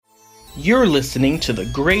You're listening to the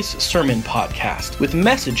Grace Sermon Podcast with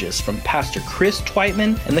messages from Pastor Chris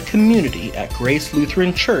Twietman and the community at Grace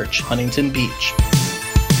Lutheran Church, Huntington Beach.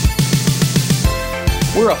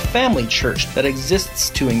 We're a family church that exists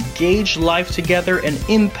to engage life together and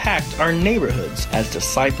impact our neighborhoods as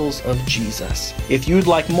disciples of Jesus. If you'd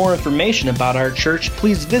like more information about our church,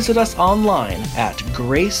 please visit us online at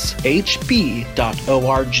gracehb.org.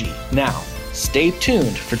 Now, stay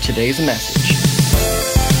tuned for today's message.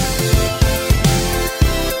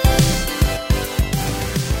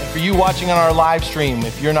 For you watching on our live stream,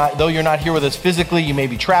 though you're not here with us physically, you may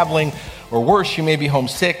be traveling, or worse, you may be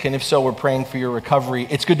homesick, and if so, we're praying for your recovery.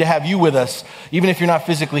 It's good to have you with us. Even if you're not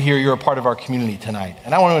physically here, you're a part of our community tonight.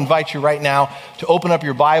 And I want to invite you right now to open up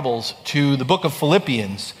your Bibles to the book of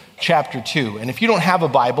Philippians, chapter 2. And if you don't have a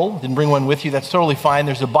Bible, then bring one with you. That's totally fine.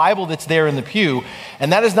 There's a Bible that's there in the pew,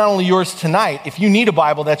 and that is not only yours tonight. If you need a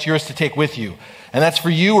Bible, that's yours to take with you. And that's for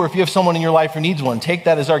you, or if you have someone in your life who needs one, take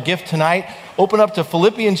that as our gift tonight. Open up to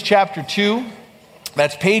Philippians chapter 2.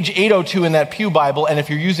 That's page 802 in that Pew Bible. And if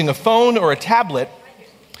you're using a phone or a tablet,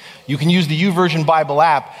 you can use the YouVersion Bible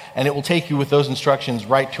app, and it will take you with those instructions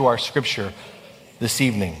right to our scripture this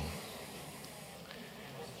evening.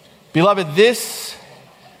 Beloved, this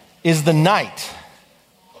is the night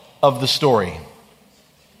of the story.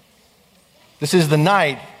 This is the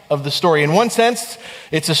night of the story. In one sense,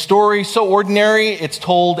 it's a story so ordinary, it's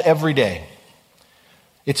told every day.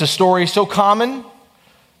 It's a story so common,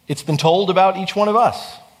 it's been told about each one of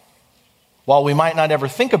us. While we might not ever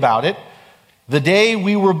think about it, the day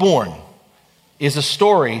we were born is a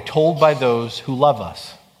story told by those who love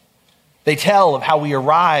us. They tell of how we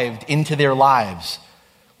arrived into their lives.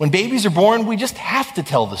 When babies are born, we just have to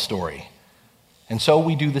tell the story. And so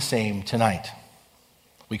we do the same tonight.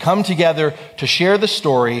 We come together to share the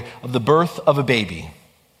story of the birth of a baby.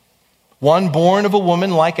 One born of a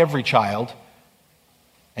woman like every child,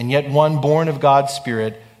 and yet one born of God's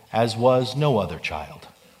Spirit as was no other child.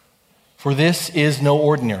 For this is no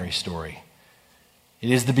ordinary story. It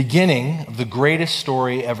is the beginning of the greatest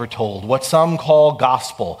story ever told, what some call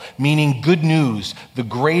gospel, meaning good news, the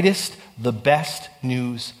greatest, the best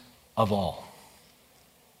news of all.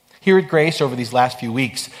 Here at Grace, over these last few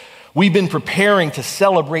weeks, we've been preparing to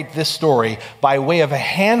celebrate this story by way of a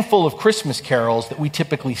handful of Christmas carols that we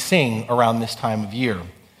typically sing around this time of year.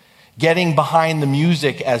 Getting behind the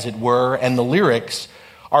music, as it were, and the lyrics,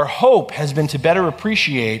 our hope has been to better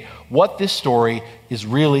appreciate what this story is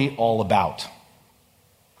really all about.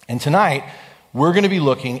 And tonight, we're going to be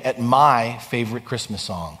looking at my favorite Christmas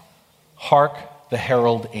song, Hark the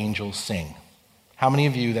Herald Angels Sing. How many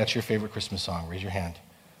of you, that's your favorite Christmas song? Raise your hand.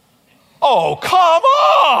 Oh, come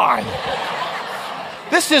on!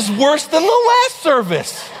 This is worse than the last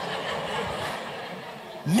service.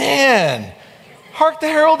 Man, Hark the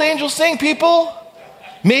Herald Angels Sing, people.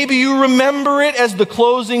 Maybe you remember it as the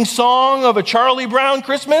closing song of a Charlie Brown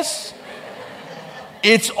Christmas.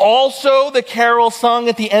 It's also the carol sung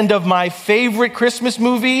at the end of my favorite Christmas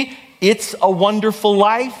movie, It's a Wonderful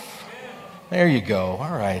Life. There you go.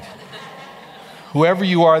 All right. Whoever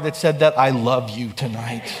you are that said that, I love you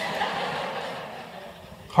tonight.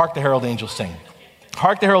 Hark the Herald Angels Sing.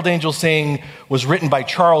 Hark the Herald Angels Sing was written by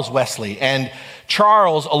Charles Wesley, and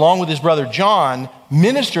Charles, along with his brother John,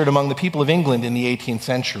 ministered among the people of England in the 18th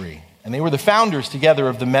century, and they were the founders together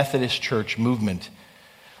of the Methodist Church movement.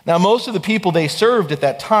 Now, most of the people they served at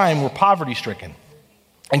that time were poverty-stricken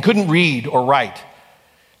and couldn't read or write.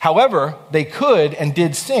 However, they could and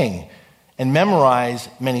did sing and memorize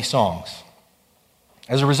many songs.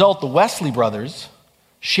 As a result, the Wesley brothers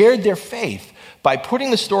shared their faith by putting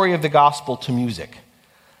the story of the gospel to music.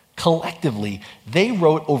 Collectively, they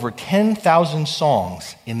wrote over 10,000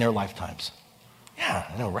 songs in their lifetimes. Yeah,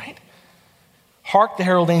 I know, right? Hark the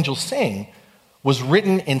Herald Angels Sing was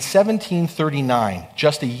written in 1739,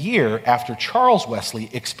 just a year after Charles Wesley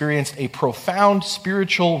experienced a profound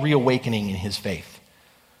spiritual reawakening in his faith.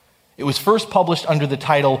 It was first published under the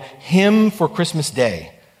title Hymn for Christmas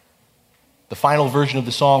Day. The final version of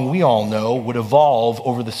the song we all know would evolve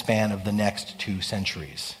over the span of the next 2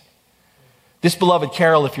 centuries. This beloved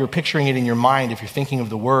carol, if you're picturing it in your mind, if you're thinking of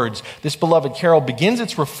the words, this beloved carol begins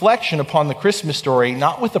its reflection upon the Christmas story,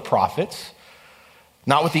 not with the prophets,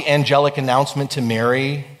 not with the angelic announcement to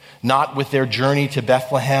Mary, not with their journey to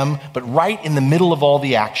Bethlehem, but right in the middle of all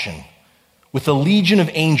the action, with a legion of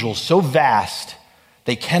angels so vast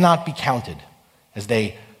they cannot be counted as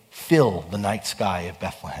they fill the night sky of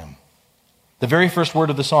Bethlehem. The very first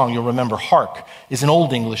word of the song, you'll remember, hark, is an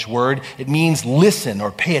Old English word. It means listen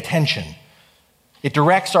or pay attention. It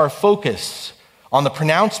directs our focus on the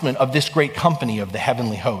pronouncement of this great company of the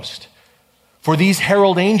heavenly host. For these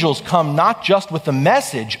herald angels come not just with the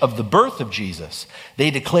message of the birth of Jesus,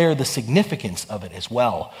 they declare the significance of it as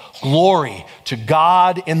well. Glory to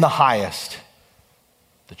God in the highest.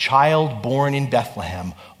 The child born in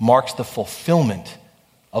Bethlehem marks the fulfillment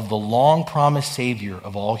of the long-promised Savior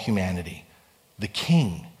of all humanity, the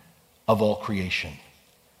King of all creation.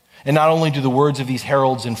 And not only do the words of these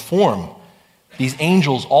heralds inform, these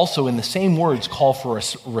angels also in the same words call for a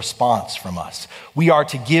response from us. We are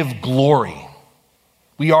to give glory.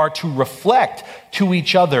 We are to reflect to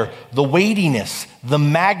each other the weightiness, the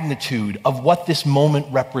magnitude of what this moment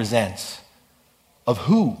represents, of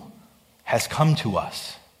who has come to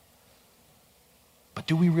us. But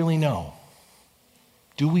do we really know?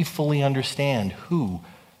 Do we fully understand who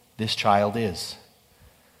this child is?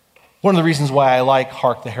 One of the reasons why I like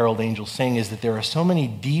Hark the Herald Angels Sing is that there are so many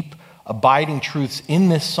deep, abiding truths in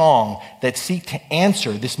this song that seek to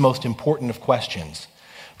answer this most important of questions.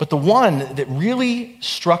 But the one that really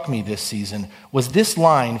struck me this season was this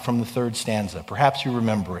line from the third stanza. Perhaps you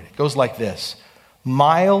remember it. It goes like this: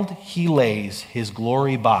 mild he lays his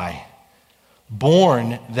glory by,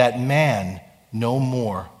 born that man no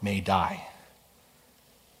more may die.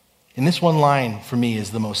 And this one line for me is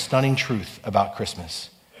the most stunning truth about Christmas.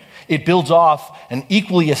 It builds off an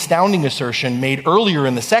equally astounding assertion made earlier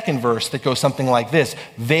in the second verse that goes something like this: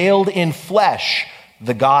 veiled in flesh,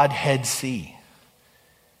 the Godhead see.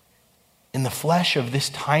 In the flesh of this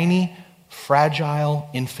tiny, fragile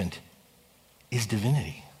infant is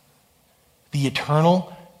divinity, the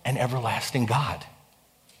eternal and everlasting God,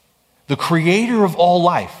 the creator of all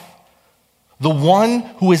life, the one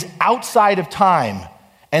who is outside of time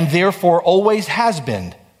and therefore always has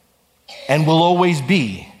been and will always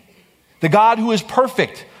be, the God who is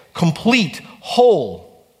perfect, complete,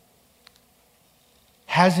 whole,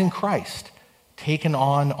 has in Christ taken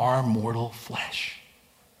on our mortal flesh.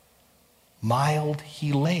 Mild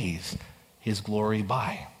he lays his glory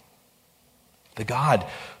by. The God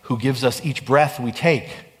who gives us each breath we take,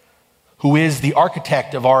 who is the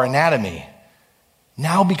architect of our anatomy,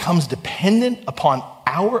 now becomes dependent upon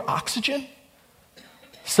our oxygen,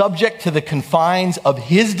 subject to the confines of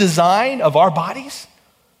his design of our bodies?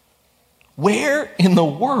 Where in the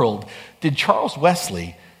world did Charles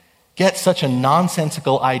Wesley get such a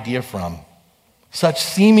nonsensical idea from? Such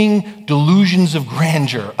seeming delusions of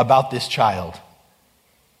grandeur about this child?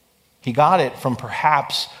 He got it from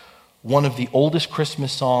perhaps one of the oldest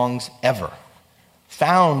Christmas songs ever,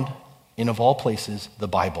 found in, of all places, the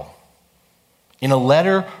Bible. In a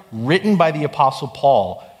letter written by the Apostle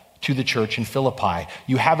Paul to the church in Philippi.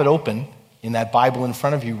 You have it open in that Bible in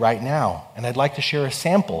front of you right now, and I'd like to share a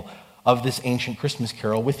sample of this ancient Christmas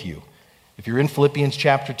carol with you. If you're in Philippians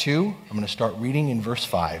chapter 2, I'm going to start reading in verse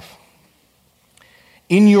 5.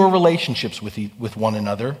 In your relationships with one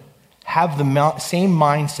another, have the same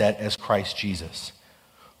mindset as Christ Jesus,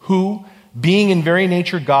 who, being in very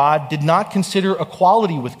nature God, did not consider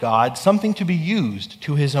equality with God something to be used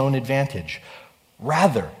to his own advantage.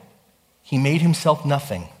 Rather, he made himself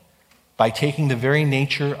nothing by taking the very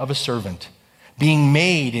nature of a servant, being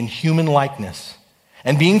made in human likeness,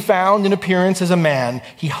 and being found in appearance as a man,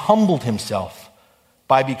 he humbled himself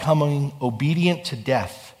by becoming obedient to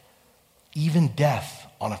death, even death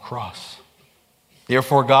on a cross.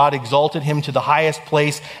 Therefore God exalted him to the highest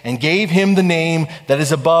place and gave him the name that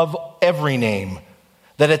is above every name,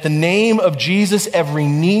 that at the name of Jesus every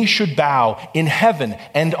knee should bow in heaven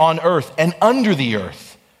and on earth and under the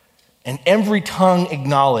earth, and every tongue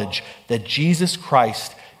acknowledge that Jesus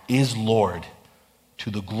Christ is Lord, to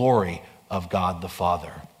the glory of God the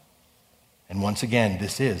Father. And once again,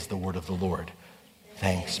 this is the word of the Lord.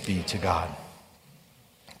 Thanks be to God.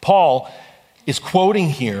 Paul is quoting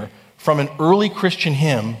here from an early Christian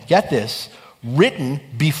hymn, get this, written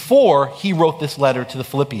before he wrote this letter to the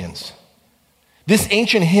Philippians. This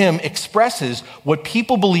ancient hymn expresses what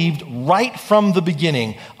people believed right from the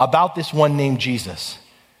beginning about this one named Jesus.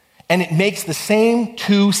 And it makes the same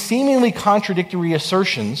two seemingly contradictory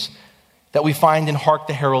assertions that we find in Hark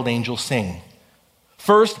the Herald Angels Sing.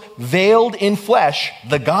 First, veiled in flesh,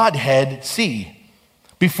 the Godhead see.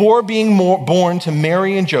 Before being born to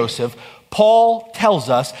Mary and Joseph, Paul tells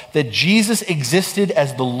us that Jesus existed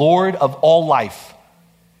as the Lord of all life.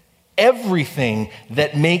 Everything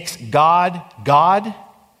that makes God God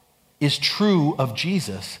is true of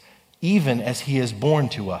Jesus, even as he is born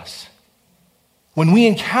to us. When we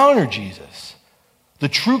encounter Jesus, the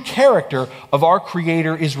true character of our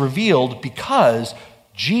Creator is revealed because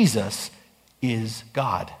Jesus is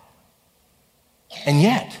God. And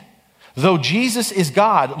yet, Though Jesus is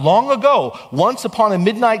God, long ago, once upon a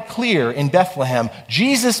midnight clear in Bethlehem,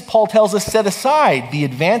 Jesus, Paul tells us, set aside the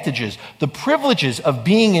advantages, the privileges of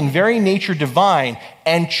being in very nature divine,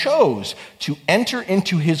 and chose to enter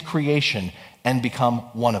into his creation and become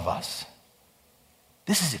one of us.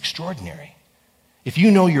 This is extraordinary. If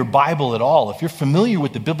you know your Bible at all, if you're familiar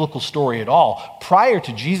with the biblical story at all, prior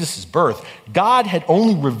to Jesus' birth, God had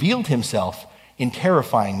only revealed himself in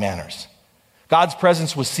terrifying manners. God's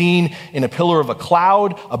presence was seen in a pillar of a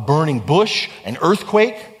cloud, a burning bush, an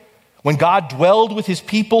earthquake. When God dwelled with his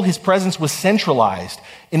people, his presence was centralized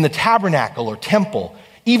in the tabernacle or temple.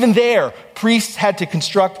 Even there, priests had to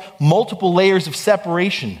construct multiple layers of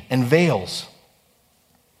separation and veils.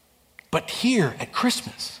 But here at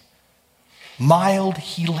Christmas, mild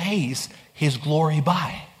he lays his glory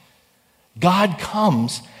by. God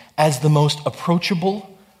comes as the most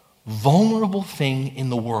approachable, vulnerable thing in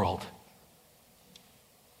the world.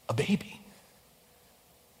 A baby.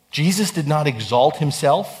 Jesus did not exalt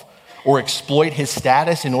himself or exploit his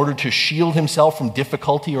status in order to shield himself from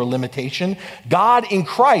difficulty or limitation. God in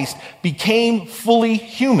Christ became fully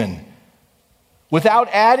human. Without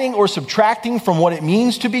adding or subtracting from what it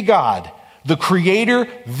means to be God, the Creator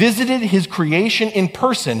visited his creation in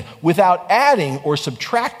person without adding or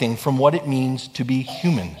subtracting from what it means to be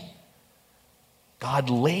human. God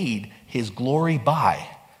laid his glory by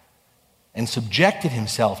and subjected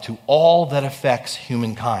himself to all that affects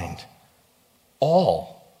humankind.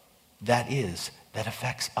 All that is, that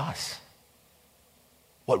affects us.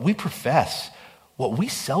 What we profess, what we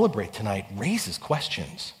celebrate tonight raises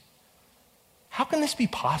questions. How can this be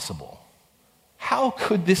possible? How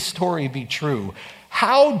could this story be true?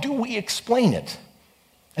 How do we explain it?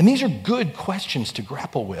 And these are good questions to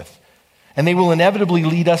grapple with. And they will inevitably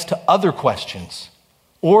lead us to other questions.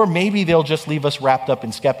 Or maybe they'll just leave us wrapped up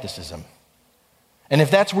in skepticism. And if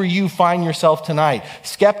that's where you find yourself tonight,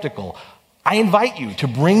 skeptical, I invite you to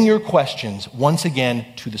bring your questions once again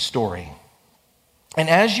to the story. And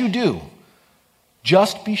as you do,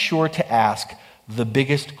 just be sure to ask the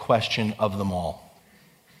biggest question of them all.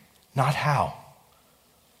 Not how,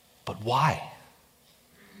 but why?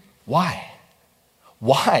 Why?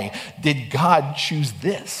 Why did God choose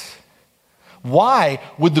this? Why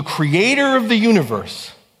would the Creator of the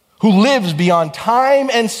universe, who lives beyond time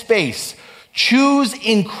and space, choose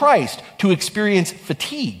in Christ to experience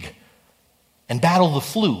fatigue and battle the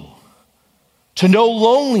flu, to know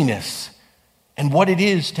loneliness and what it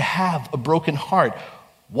is to have a broken heart?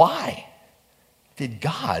 Why did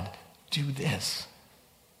God do this?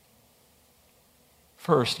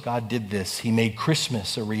 First, God did this. He made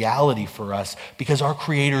Christmas a reality for us because our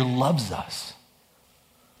Creator loves us.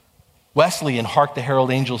 Wesley in Hark the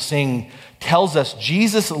Herald Angels Sing tells us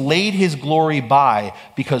Jesus laid his glory by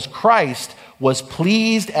because Christ was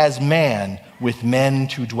pleased as man with men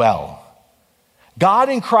to dwell. God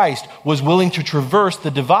in Christ was willing to traverse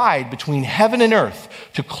the divide between heaven and earth,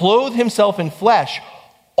 to clothe himself in flesh,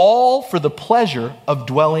 all for the pleasure of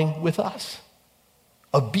dwelling with us,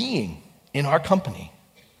 of being in our company.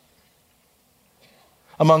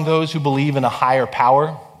 Among those who believe in a higher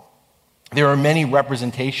power, there are many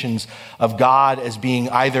representations of God as being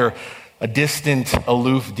either a distant,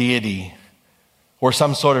 aloof deity or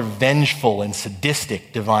some sort of vengeful and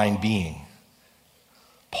sadistic divine being.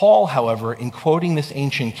 Paul, however, in quoting this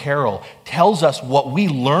ancient carol, tells us what we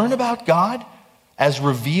learn about God as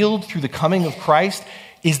revealed through the coming of Christ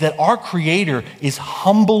is that our Creator is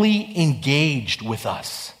humbly engaged with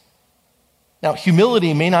us. Now,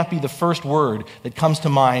 humility may not be the first word that comes to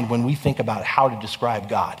mind when we think about how to describe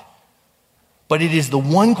God. But it is the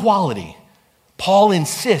one quality Paul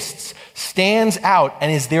insists stands out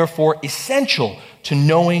and is therefore essential to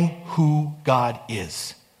knowing who God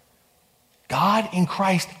is. God in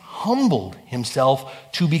Christ humbled himself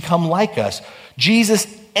to become like us. Jesus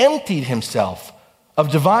emptied himself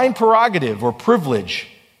of divine prerogative or privilege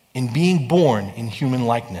in being born in human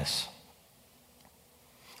likeness.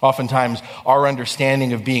 Oftentimes, our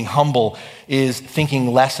understanding of being humble is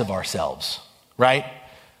thinking less of ourselves, right?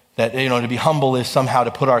 That, to be humble is somehow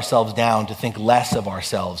to put ourselves down, to think less of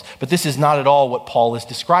ourselves. But this is not at all what Paul is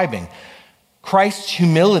describing. Christ's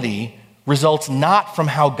humility results not from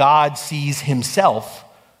how God sees himself,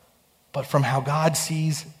 but from how God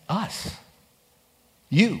sees us,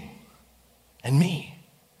 you and me.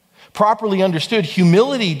 Properly understood,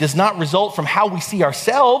 humility does not result from how we see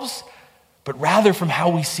ourselves, but rather from how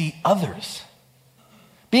we see others.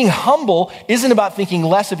 Being humble isn't about thinking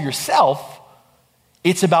less of yourself.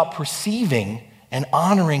 It's about perceiving and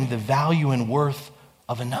honoring the value and worth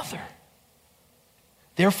of another.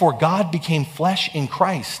 Therefore, God became flesh in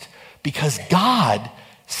Christ because God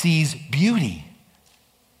sees beauty,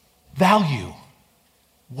 value,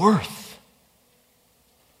 worth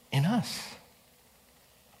in us.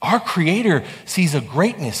 Our Creator sees a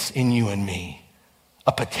greatness in you and me,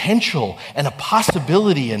 a potential and a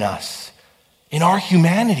possibility in us, in our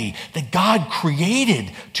humanity that God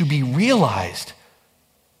created to be realized.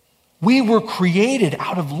 We were created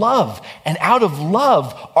out of love, and out of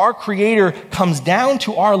love, our Creator comes down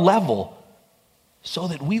to our level so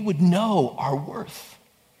that we would know our worth,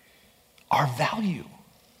 our value,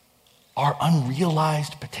 our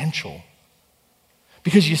unrealized potential.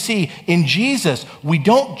 Because you see, in Jesus, we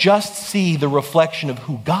don't just see the reflection of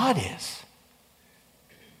who God is.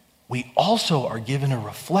 We also are given a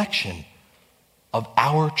reflection of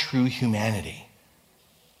our true humanity,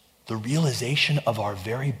 the realization of our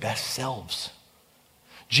very best selves.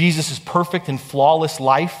 Jesus' perfect and flawless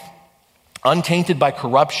life, untainted by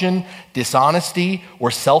corruption, dishonesty, or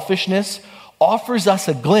selfishness, offers us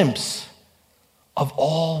a glimpse of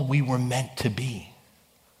all we were meant to be,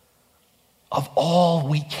 of all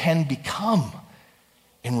we can become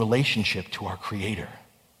in relationship to our Creator.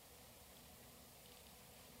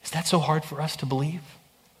 Is that so hard for us to believe?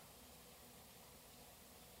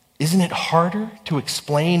 Isn't it harder to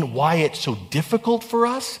explain why it's so difficult for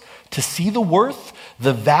us to see the worth,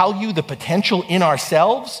 the value, the potential in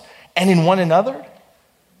ourselves and in one another?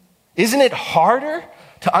 Isn't it harder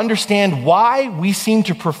to understand why we seem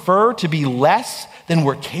to prefer to be less than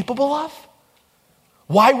we're capable of?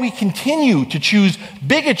 Why we continue to choose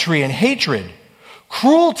bigotry and hatred,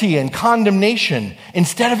 cruelty and condemnation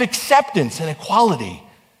instead of acceptance and equality,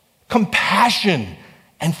 compassion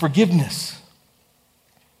and forgiveness?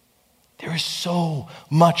 There is so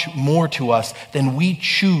much more to us than we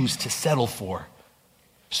choose to settle for.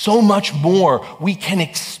 So much more we can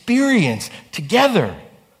experience together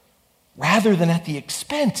rather than at the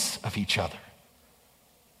expense of each other.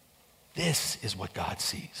 This is what God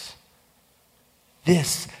sees.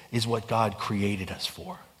 This is what God created us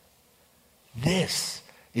for. This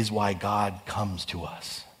is why God comes to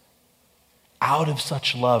us. Out of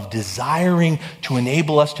such love, desiring to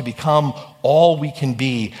enable us to become all we can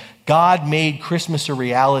be, God made Christmas a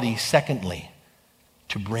reality, secondly,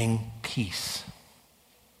 to bring peace.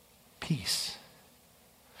 Peace.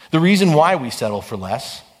 The reason why we settle for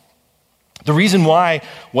less, the reason why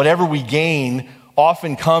whatever we gain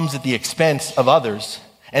often comes at the expense of others,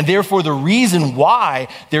 and therefore the reason why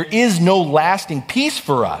there is no lasting peace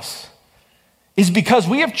for us, is because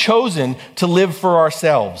we have chosen to live for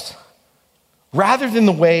ourselves rather than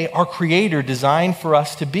the way our Creator designed for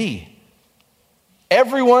us to be.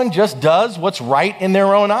 Everyone just does what's right in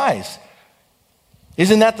their own eyes.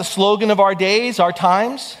 Isn't that the slogan of our days, our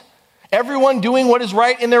times? Everyone doing what is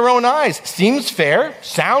right in their own eyes. Seems fair,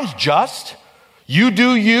 sounds just. You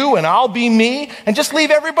do you and I'll be me, and just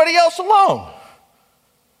leave everybody else alone.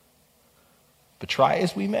 But try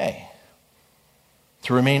as we may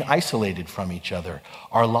to remain isolated from each other,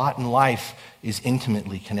 our lot in life is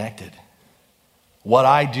intimately connected. What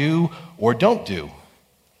I do or don't do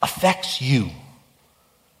affects you.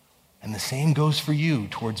 And the same goes for you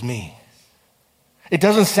towards me. It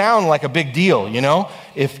doesn't sound like a big deal,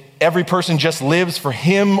 if every person just lives for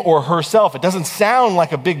him or herself. It doesn't sound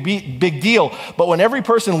like a big deal. But when every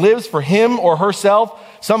person lives for him or herself,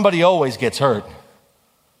 somebody always gets hurt.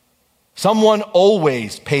 Someone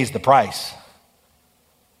always pays the price.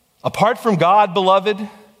 Apart from God, beloved,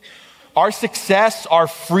 our success, our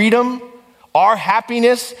freedom, our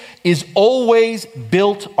happiness is always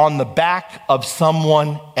built on the back of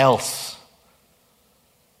someone else.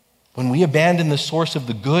 When we abandon the source of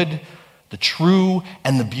the good, the true,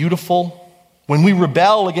 and the beautiful, when we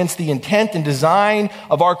rebel against the intent and design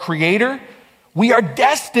of our Creator, we are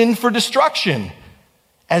destined for destruction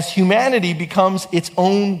as humanity becomes its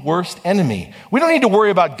own worst enemy. We don't need to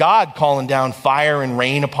worry about God calling down fire and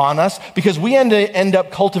rain upon us because we end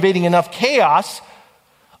up cultivating enough chaos,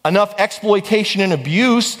 enough exploitation and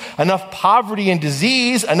abuse, enough poverty and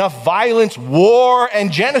disease, enough violence, war,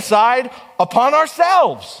 and genocide upon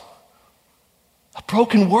ourselves. A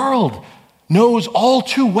broken world knows all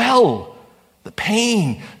too well the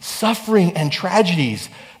pain, suffering, and tragedies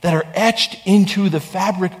that are etched into the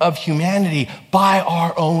fabric of humanity by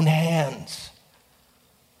our own hands.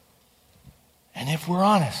 And if we're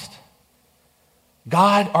honest,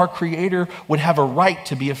 God, our Creator, would have a right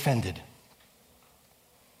to be offended.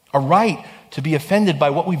 A right to be offended by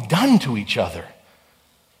what we've done to each other,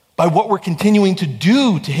 by what we're continuing to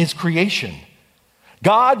do to His creation.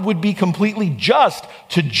 God would be completely just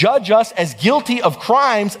to judge us as guilty of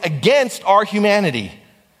crimes against our humanity,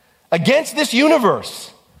 against this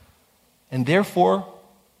universe, and therefore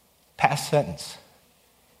pass sentence.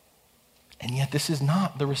 And yet this is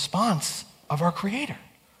not the response of our Creator.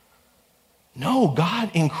 No,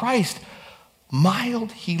 God in Christ,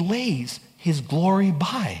 mild he lays his glory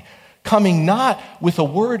by, coming not with a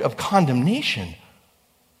word of condemnation,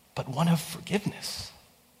 but one of forgiveness,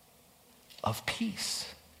 of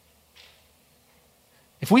peace.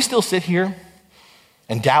 If we still sit here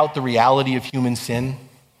and doubt the reality of human sin,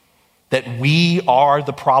 that we are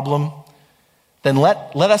the problem, then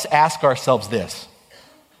let us ask ourselves this.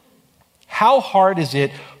 How hard is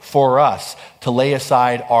it for us to lay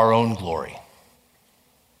aside our own glory?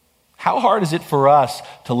 How hard is it for us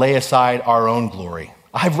to lay aside our own glory?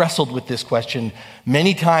 I've wrestled with this question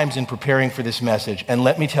many times in preparing for this message, and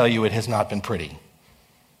let me tell you, it has not been pretty.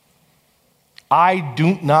 I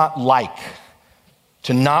do not like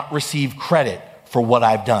to not receive credit for what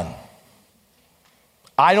I've done.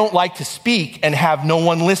 I don't like to speak and have no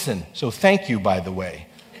one listen, so thank you, by the way.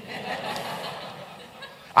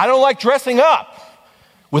 I don't like dressing up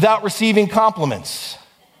without receiving compliments.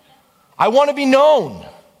 I want to be known.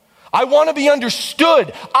 I want to be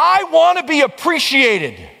understood. I want to be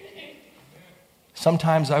appreciated.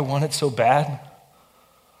 Sometimes I want it so bad,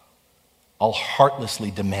 I'll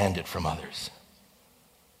heartlessly demand it from others.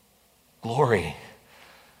 Glory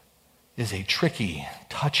is a tricky,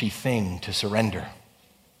 touchy thing to surrender.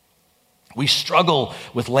 We struggle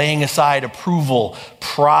with laying aside approval,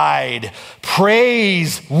 pride,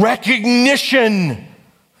 praise, recognition.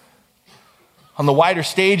 On the wider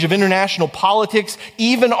stage of international politics,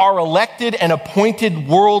 even our elected and appointed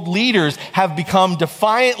world leaders have become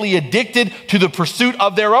defiantly addicted to the pursuit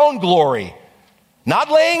of their own glory, not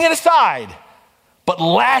laying it aside, but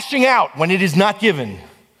lashing out when it is not given.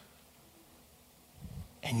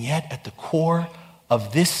 And yet, at the core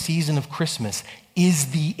of this season of Christmas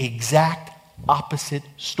is the exact opposite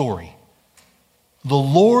story. The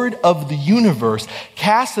Lord of the universe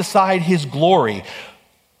casts aside his glory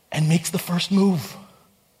and makes the first move.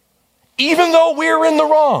 Even though we're in the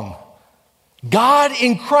wrong, God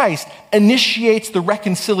in Christ initiates the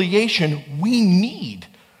reconciliation we need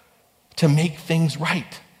to make things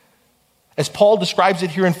right. As Paul describes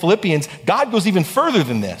it here in Philippians, God goes even further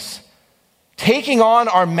than this. Taking on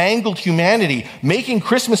our mangled humanity, making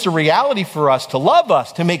Christmas a reality for us, to love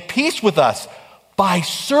us, to make peace with us, by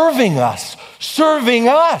serving us.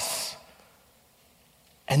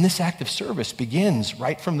 And this act of service begins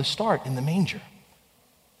right from the start in the manger.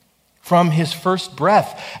 From his first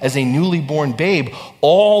breath as a newly born babe,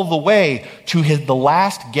 all the way to the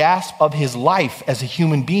last gasp of his life as a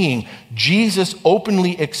human being, Jesus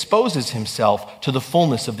openly exposes himself to the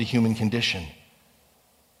fullness of the human condition.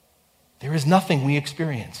 There is nothing we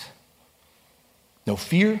experience. No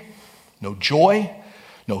fear, no joy,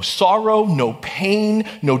 no sorrow, no pain,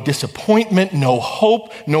 no disappointment, no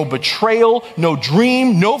hope, no betrayal, no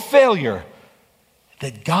dream, no failure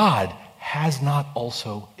that God has not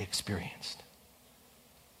also experienced.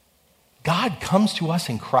 God comes to us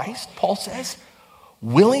in Christ, Paul says,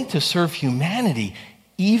 willing to serve humanity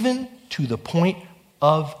even to the point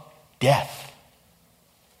of death.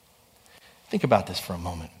 Think about this for a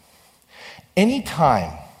moment.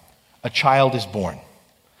 Anytime a child is born,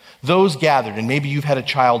 those gathered, and maybe you've had a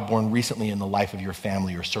child born recently in the life of your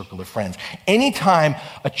family or circle of friends, anytime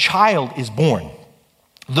a child is born,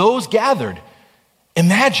 those gathered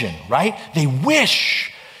imagine, right? They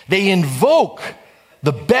wish, they invoke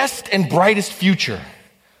the best and brightest future,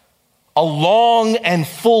 a long and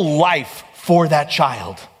full life for that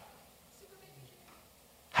child.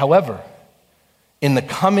 However, in the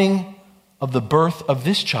coming of the birth of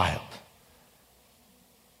this child,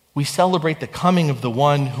 we celebrate the coming of the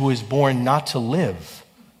one who is born not to live,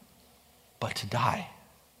 but to die.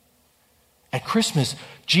 At Christmas,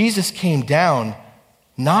 Jesus came down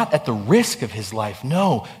not at the risk of his life.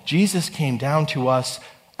 No, Jesus came down to us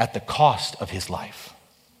at the cost of his life.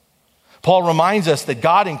 Paul reminds us that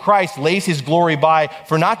God in Christ lays his glory by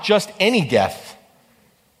for not just any death,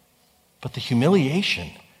 but the humiliation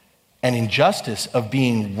and injustice of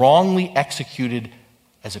being wrongly executed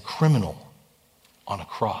as a criminal on a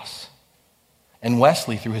cross. And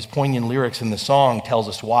Wesley, through his poignant lyrics in the song, tells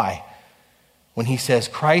us why. When he says,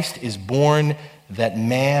 Christ is born that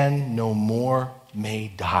man no more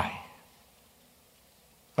may die.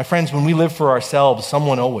 My friends, when we live for ourselves,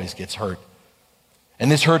 someone always gets hurt. And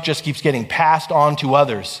this hurt just keeps getting passed on to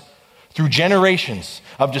others through generations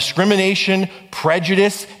of discrimination,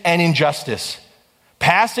 prejudice, and injustice.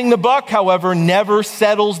 Passing the buck, however, never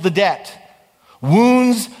settles the debt.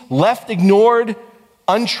 Wounds left ignored,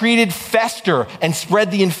 untreated, fester and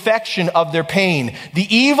spread the infection of their pain.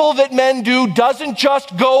 The evil that men do doesn't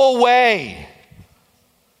just go away.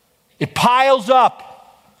 It piles up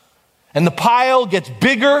And the pile gets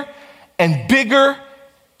bigger and bigger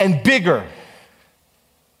and bigger.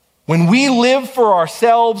 When we live for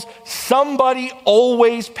ourselves, somebody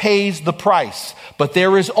always pays the price. But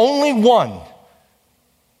there is only one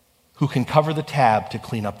who can cover the tab to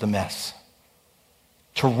clean up the mess,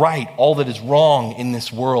 to right all that is wrong in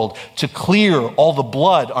this world, to clear all the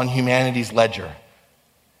blood on humanity's ledger.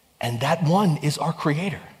 And that one is our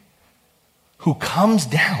Creator, who comes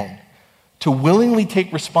down to willingly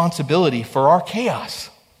take responsibility for our chaos.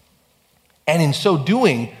 And in so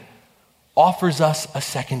doing, offers us a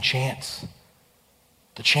second chance,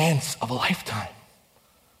 the chance of a lifetime.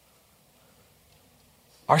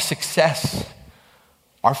 Our success,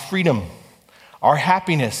 our freedom, our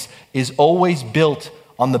happiness is always built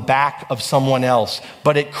on the back of someone else.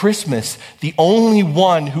 But at Christmas, the only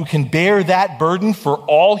one who can bear that burden for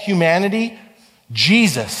all humanity,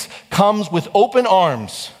 Jesus, comes with open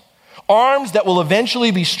arms, arms that will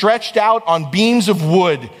eventually be stretched out on beams of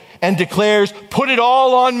wood, and declares, "Put it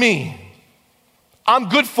all on me. I'm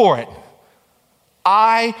good for it.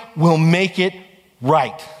 I will make it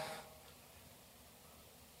right."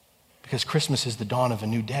 Because Christmas is the dawn of a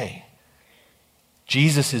new day.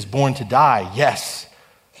 Jesus is born to die, yes,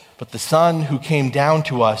 but the Son who came down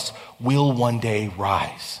to us will one day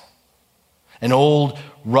rise. An old,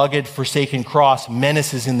 rugged, forsaken cross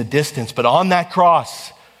menaces in the distance, but on that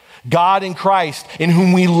cross, God in Christ, in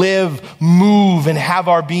whom we live, move, and have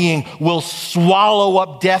our being, will swallow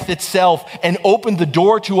up death itself and open the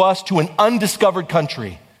door to us to an undiscovered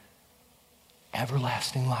country,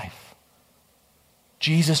 everlasting life.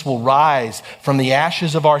 Jesus will rise from the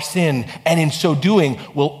ashes of our sin, and in so doing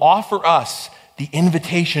will offer us the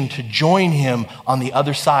invitation to join him on the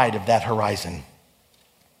other side of that horizon.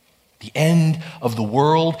 The end of the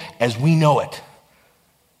world as we know it,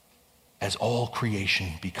 as all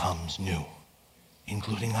creation becomes new,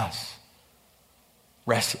 including us.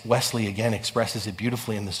 Wesley again expresses it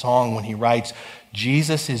beautifully in the song when he writes,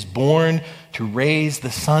 "Jesus is born to raise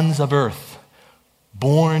the sons of earth,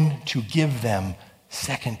 born to give them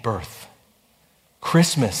second birth."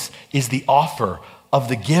 Christmas is the offer of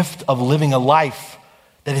the gift of living a life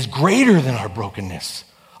that is greater than our brokenness,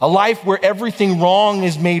 a life where everything wrong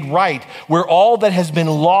is made right, where all that has been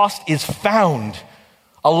lost is found,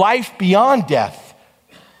 a life beyond death,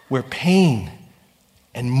 where pain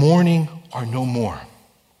and mourning are no more.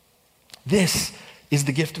 This is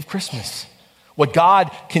the gift of Christmas, what God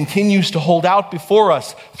continues to hold out before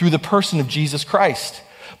us through the person of Jesus Christ.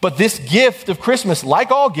 But this gift of Christmas,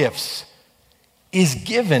 like all gifts, is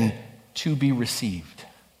given to be received.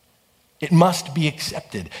 It must be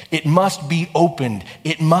accepted. It must be opened.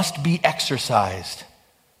 It must be exercised.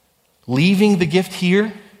 Leaving the gift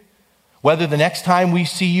here, whether the next time we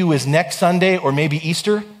see you is next Sunday or maybe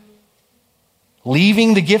Easter,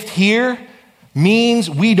 leaving the gift here means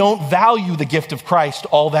we don't value the gift of Christ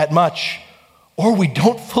all that much, or we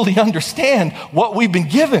don't fully understand what we've been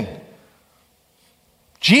given.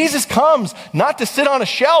 Jesus comes not to sit on a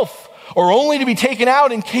shelf or only to be taken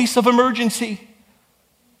out in case of emergency.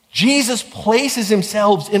 Jesus places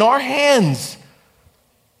himself in our hands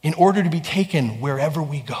in order to be taken wherever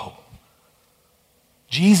we go.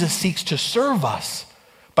 Jesus seeks to serve us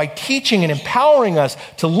by teaching and empowering us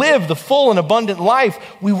to live the full and abundant life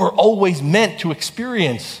we were always meant to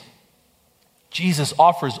experience. Jesus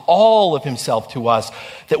offers all of himself to us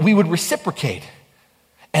that we would reciprocate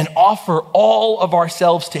and offer all of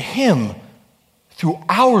ourselves to him through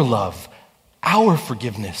our love, our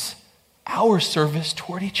forgiveness, our service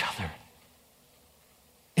toward each other.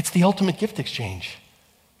 It's the ultimate gift exchange,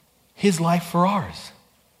 his life for ours.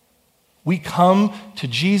 We come to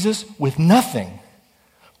Jesus with nothing,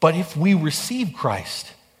 but if we receive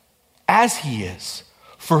Christ as he is,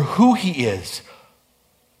 for who he is,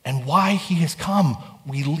 and why he has come,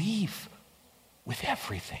 we leave with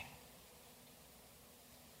everything.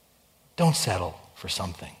 Don't settle for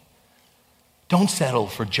something. Don't settle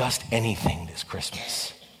for just anything this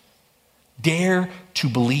Christmas. Dare to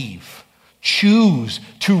believe. Choose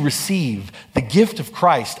to receive the gift of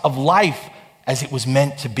Christ, of life as it was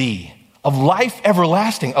meant to be, of life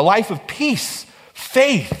everlasting, a life of peace,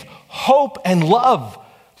 faith, hope, and love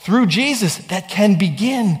through Jesus that can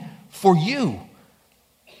begin for you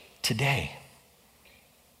today.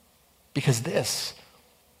 Because this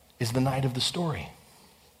is the night of the story.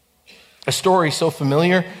 A story so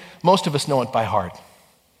familiar, most of us know it by heart.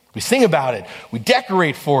 We sing about it, we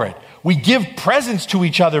decorate for it, we give presents to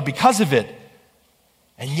each other because of it.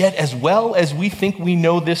 And yet, as well as we think we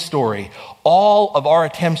know this story, all of our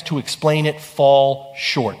attempts to explain it fall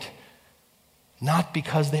short. Not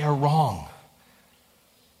because they are wrong,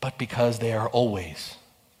 but because they are always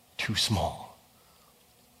too small.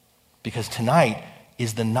 Because tonight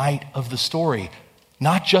is the night of the story,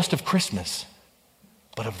 not just of Christmas,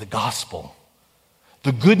 but of the gospel.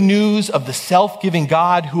 The good news of the self-giving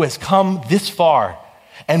God who has come this far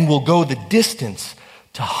and will go the distance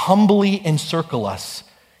to humbly encircle us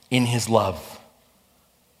in his love.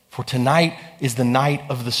 For tonight is the night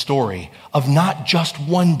of the story of not just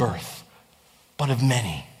one birth, but of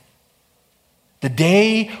many. The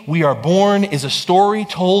day we are born is a story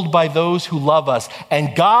told by those who love us.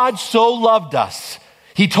 And God so loved us,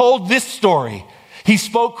 he told this story. He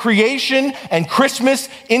spoke creation and Christmas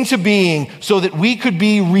into being so that we could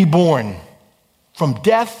be reborn from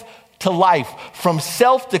death to life, from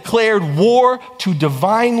self-declared war to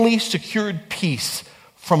divinely secured peace,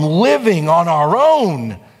 from living on our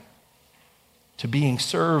own to being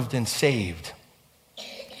served and saved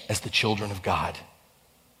as the children of God.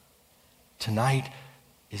 Tonight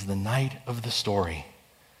is the night of the story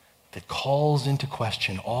that calls into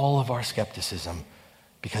question all of our skepticism,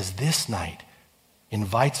 because this night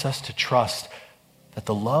invites us to trust that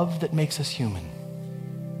the love that makes us human,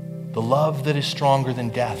 the love that is stronger than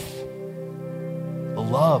death, the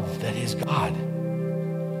love that is God,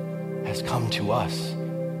 has come to us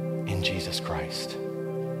in Jesus Christ.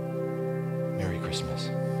 Merry Christmas.